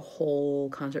together a whole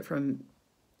concert from,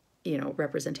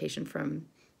 representation from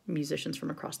musicians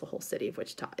from across the whole city of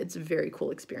Wichita. It's a very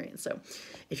cool experience. So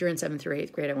if you're in 7th through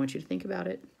 8th grade, I want you to think about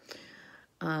it.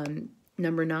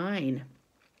 Number 9,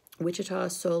 Wichita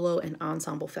Solo and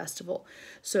Ensemble Festival.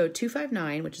 So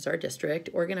 259, which is our district,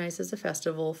 organizes a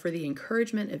festival for the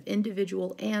encouragement of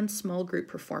individual and small group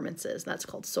performances. That's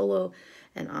called solo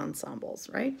and ensembles,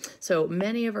 right? So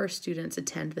many of our students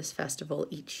attend this festival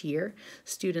each year.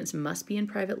 Students must be in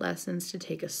private lessons to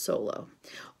take a solo.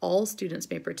 All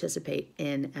students may participate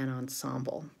in an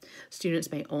ensemble.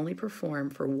 Students may only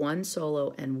perform for 1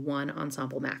 solo and 1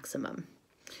 ensemble maximum.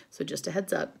 So just a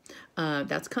heads up,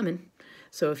 that's coming.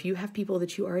 So if you have people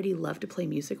that you already love to play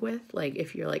music with, like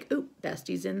if you're like, oh,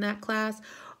 Bestie's in that class,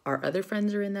 our other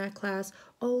friends are in that class,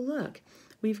 oh, look,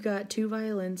 we've got 2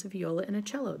 violins, a viola, and a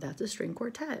cello. That's a string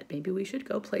quartet. Maybe we should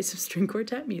go play some string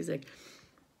quartet music.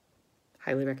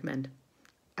 Highly recommend.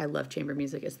 I love chamber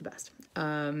music. It's the best.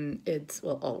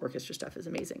 All orchestra stuff is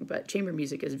amazing, but chamber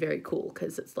music is very cool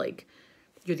because it's like,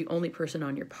 you're the only person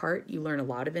on your part. You learn a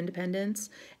lot of independence,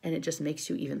 and it just makes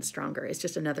you even stronger. It's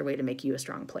just another way to make you a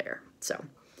strong player. So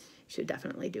you should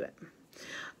definitely do it.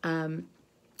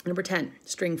 Number 10,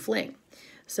 String Fling.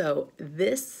 So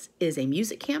this is a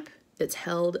music camp that's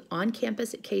held on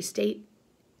campus at K-State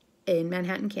in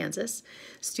Manhattan, Kansas.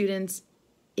 Students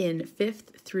in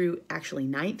 5th through actually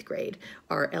 9th grade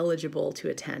are eligible to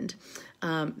attend.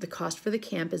 The cost for the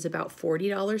camp is about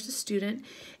 $40 a student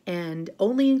and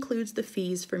only includes the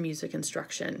fees for music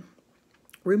instruction.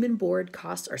 Room and board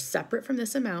costs are separate from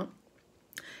this amount,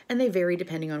 and they vary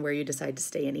depending on where you decide to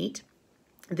stay and eat.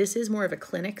 This is more of a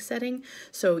clinic setting,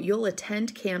 so you'll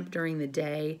attend camp during the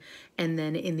day, and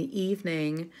then in the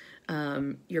evening,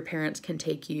 your parents can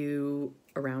take you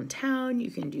around town. You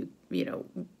can do,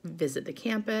 visit the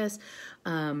campus,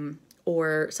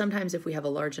 or sometimes if we have a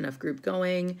large enough group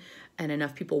going and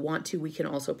enough people want to, we can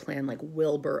also plan like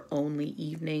Wilbur-only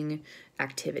evening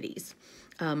activities.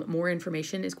 More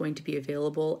information is going to be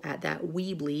available at that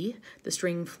Weebly, the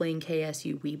String Fling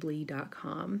KSU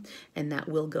Weebly.com, and that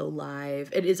will go live.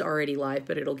 It is already live,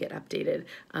 but it'll get updated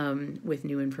with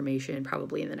new information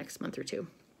probably in the next month or 2.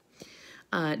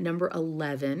 Number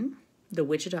 11, the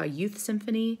Wichita Youth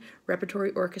Symphony,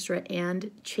 Repertory Orchestra,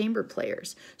 and Chamber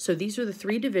Players. So these are the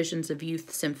 3 divisions of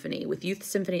Youth Symphony, with Youth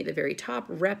Symphony at the very top,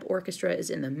 Rep Orchestra is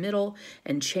in the middle,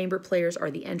 and Chamber Players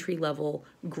are the entry-level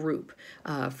group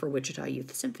for Wichita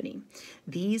Youth Symphony.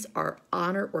 These are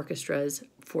honor orchestras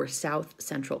for South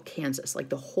Central Kansas, like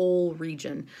the whole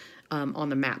region on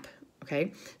the map.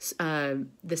 Okay,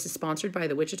 this is sponsored by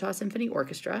the Wichita Symphony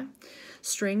Orchestra.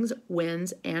 Strings,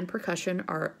 winds, and percussion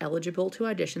are eligible to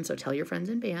audition, so tell your friends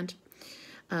in band.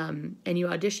 And you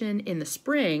audition in the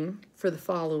spring for the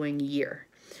following year.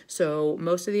 So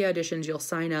most of the auditions, you'll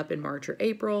sign up in March or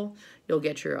April. You'll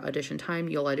get your audition time.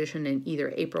 You'll audition in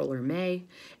either April or May,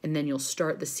 and then you'll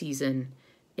start the season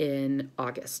in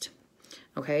August.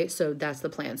 Okay, so that's the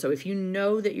plan. So if you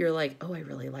know that you're like, oh, I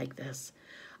really like this,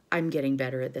 I'm getting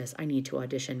better at this, I need to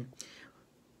audition.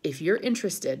 If you're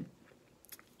interested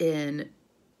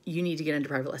you need to get into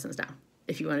private lessons now.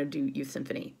 If you want to do Youth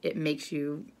Symphony, it makes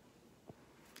you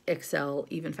excel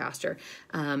even faster.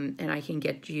 And I can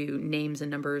get you names and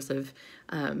numbers of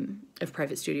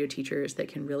private studio teachers that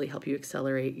can really help you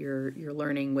accelerate your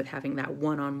learning with having that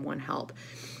one-on-one help.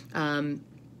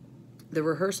 The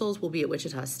rehearsals will be at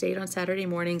Wichita State on Saturday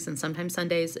mornings and sometimes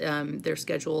Sundays. Their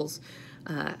schedules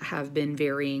have been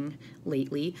varying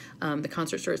lately. The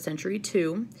concerts are at Century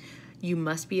 2. You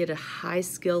must be at a high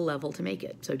skill level to make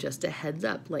it. So just a heads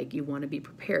up, like you want to be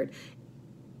prepared.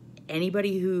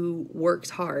 Anybody who works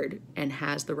hard and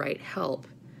has the right help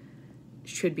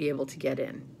should be able to get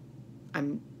in.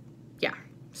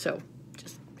 So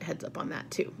just heads up on that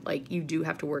too. Like you do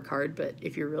have to work hard, but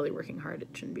if you're really working hard, it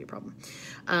shouldn't be a problem.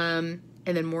 And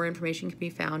then more information can be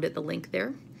found at the link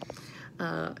there.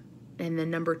 And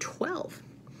then number 12,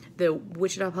 the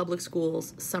Wichita Public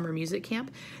Schools Summer Music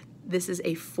Camp. This is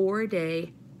a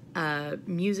 4-day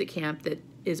music camp that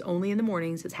is only in the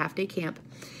mornings. It's half-day camp,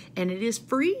 and it is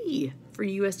free for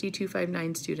USD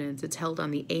 259 students. It's held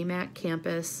on the AMAC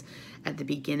campus at the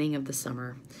beginning of the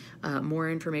summer. More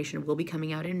information will be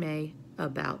coming out in May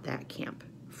about that camp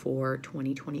for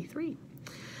 2023.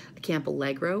 Camp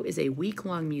Allegro is a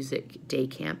week-long music day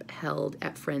camp held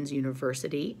at Friends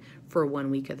University for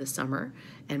 1 week of the summer,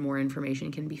 and more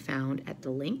information can be found at the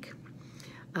link.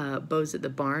 Bows at the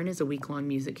Barn is a week-long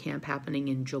music camp happening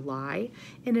in July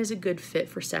and is a good fit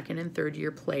for second and third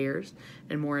year players,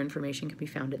 and more information can be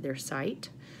found at their site.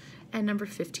 And number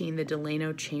 15, the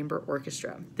Delano Chamber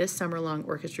Orchestra. This summer-long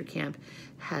orchestra camp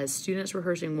has students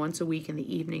rehearsing once a week in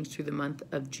the evenings through the month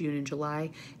of June and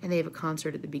July, and they have a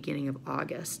concert at the beginning of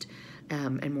August.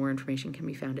 And more information can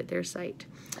be found at their site.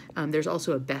 There's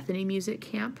also a Bethany Music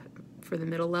Camp for the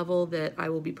middle level that I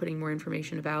will be putting more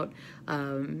information about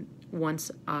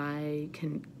once I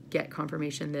can get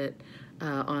confirmation that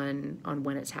on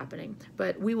when it's happening.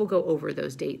 But we will go over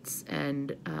those dates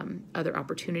and other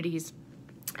opportunities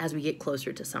as we get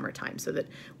closer to summertime, so that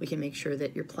we can make sure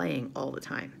that you're playing all the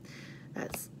time.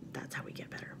 That's how we get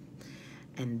better.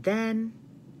 And then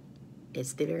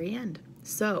it's the very end.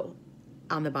 So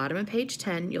on the bottom of page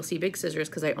 10, you'll see big scissors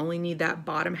because I only need that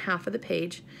bottom half of the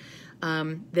page.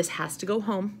 This has to go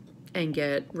home and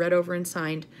get read over and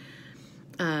signed.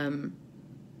 The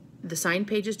signed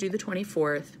page is due the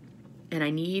 24th, and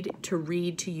I need to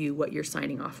read to you what you're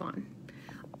signing off on.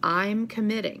 I'm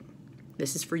committing.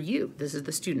 This is for you. This is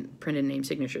the student printed name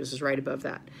signature. This is right above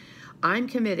that. I'm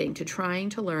committing to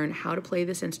trying to learn how to play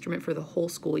this instrument for the whole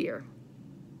school year.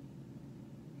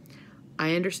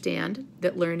 I understand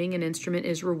that learning an instrument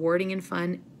is rewarding and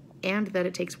fun, and that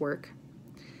it takes work.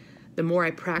 The more I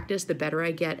practice, the better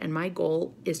I get, and my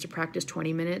goal is to practice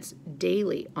 20 minutes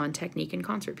daily on technique and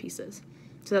concert pieces.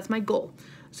 So that's my goal.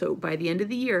 So by the end of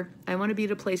the year, I want to be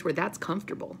at a place where that's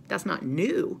comfortable. That's not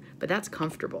new, but that's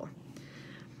comfortable.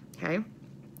 Okay,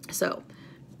 so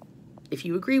if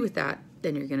you agree with that,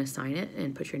 then you're going to sign it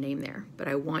and put your name there. But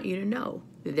I want you to know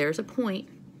that there's a point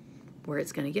where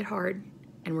it's going to get hard,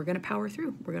 and we're going to power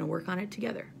through. We're going to work on it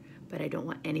together. But I don't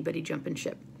want anybody jumping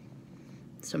ship.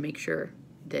 So make sure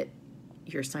that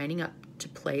you're signing up to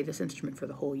play this instrument for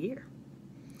the whole year.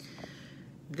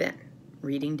 Then,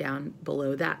 reading down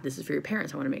below that, this is for your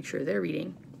parents. I want to make sure they're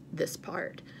reading this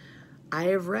part. I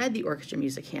have read the Orchestra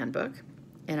Music Handbook,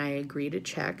 and I agree to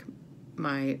check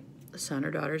my son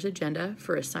or daughter's agenda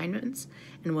for assignments,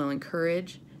 and will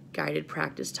encourage guided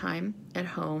practice time at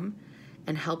home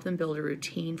and help them build a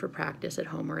routine for practice at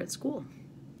home or at school.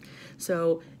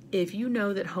 So if you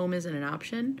know that home isn't an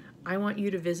option, I want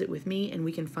you to visit with me, and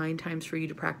we can find times for you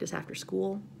to practice after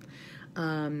school.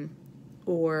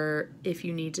 Or if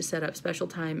you need to set up special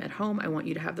time at home, I want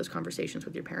you to have those conversations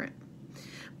with your parent.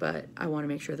 But I want to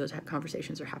make sure those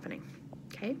conversations are happening,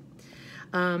 okay?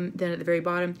 Then at the very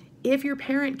bottom, if your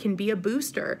parent can be a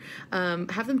booster,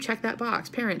 have them check that box.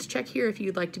 Parents, check here if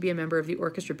you'd like to be a member of the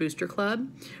Orchestra Booster Club.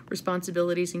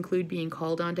 Responsibilities include being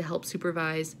called on to help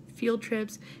supervise field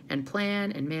trips and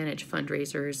plan and manage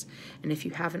fundraisers. And if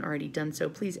you haven't already done so,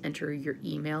 please enter your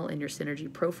email in your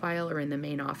Synergy profile or in the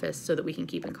main office so that we can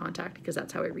keep in contact, because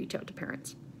that's how I reach out to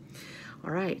parents.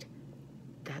 All right,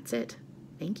 that's it.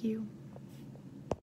 Thank you.